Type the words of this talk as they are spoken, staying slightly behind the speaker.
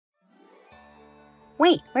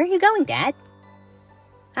Wait, where are you going, Dad?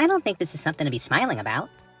 I don't think this is something to be smiling about.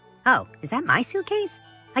 Oh, is that my suitcase?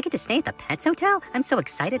 I get to stay at the Pets Hotel? I'm so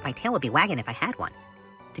excited my tail would be wagging if I had one.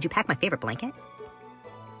 Did you pack my favorite blanket?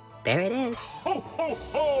 There it is. Ho, ho,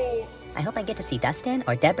 ho! I hope I get to see Dustin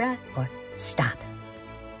or Deborah or... Stop.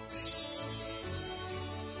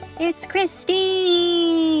 It's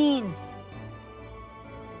Christine!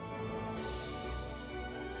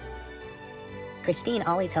 Christine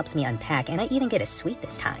always helps me unpack, and I even get a sweet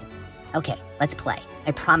this time. Okay, let's play.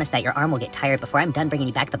 I promise that your arm will get tired before I'm done bringing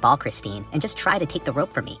you back the ball, Christine, and just try to take the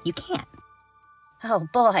rope from me. You can't. Oh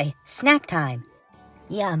boy, snack time.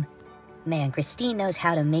 Yum. Man, Christine knows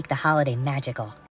how to make the holiday magical.